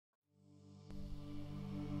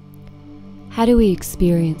How do we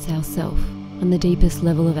experience ourselves on the deepest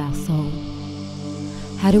level of our soul?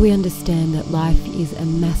 How do we understand that life is a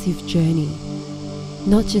massive journey,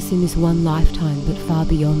 not just in this one lifetime, but far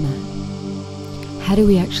beyond that? How do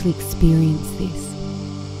we actually experience this?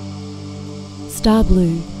 Star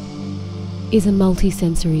Blue is a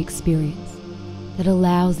multi-sensory experience that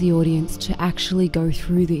allows the audience to actually go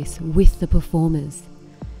through this with the performers,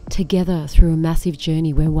 together through a massive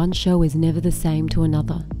journey where one show is never the same to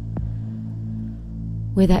another.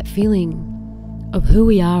 Where that feeling of who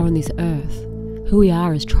we are on this earth, who we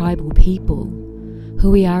are as tribal people,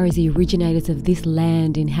 who we are as the originators of this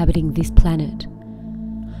land inhabiting this planet,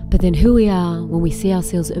 but then who we are when we see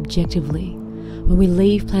ourselves objectively, when we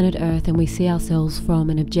leave planet Earth and we see ourselves from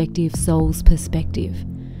an objective soul's perspective,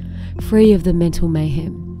 free of the mental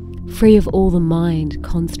mayhem, free of all the mind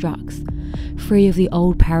constructs, free of the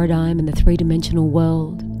old paradigm and the three-dimensional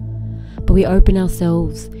world, but we open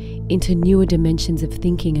ourselves into newer dimensions of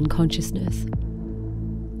thinking and consciousness.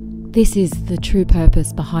 This is the true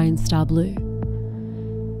purpose behind Star Blue.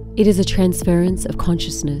 It is a transference of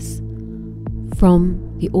consciousness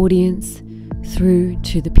from the audience through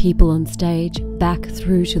to the people on stage, back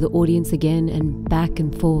through to the audience again, and back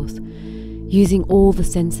and forth, using all the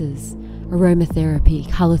senses, aromatherapy,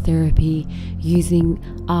 colour therapy, using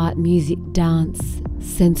art, music, dance,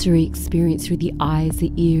 sensory experience through the eyes,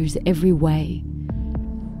 the ears, every way.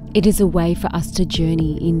 It is a way for us to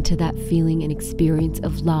journey into that feeling and experience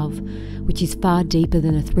of love, which is far deeper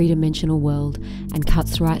than a three-dimensional world and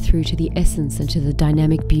cuts right through to the essence and to the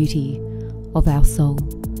dynamic beauty of our soul.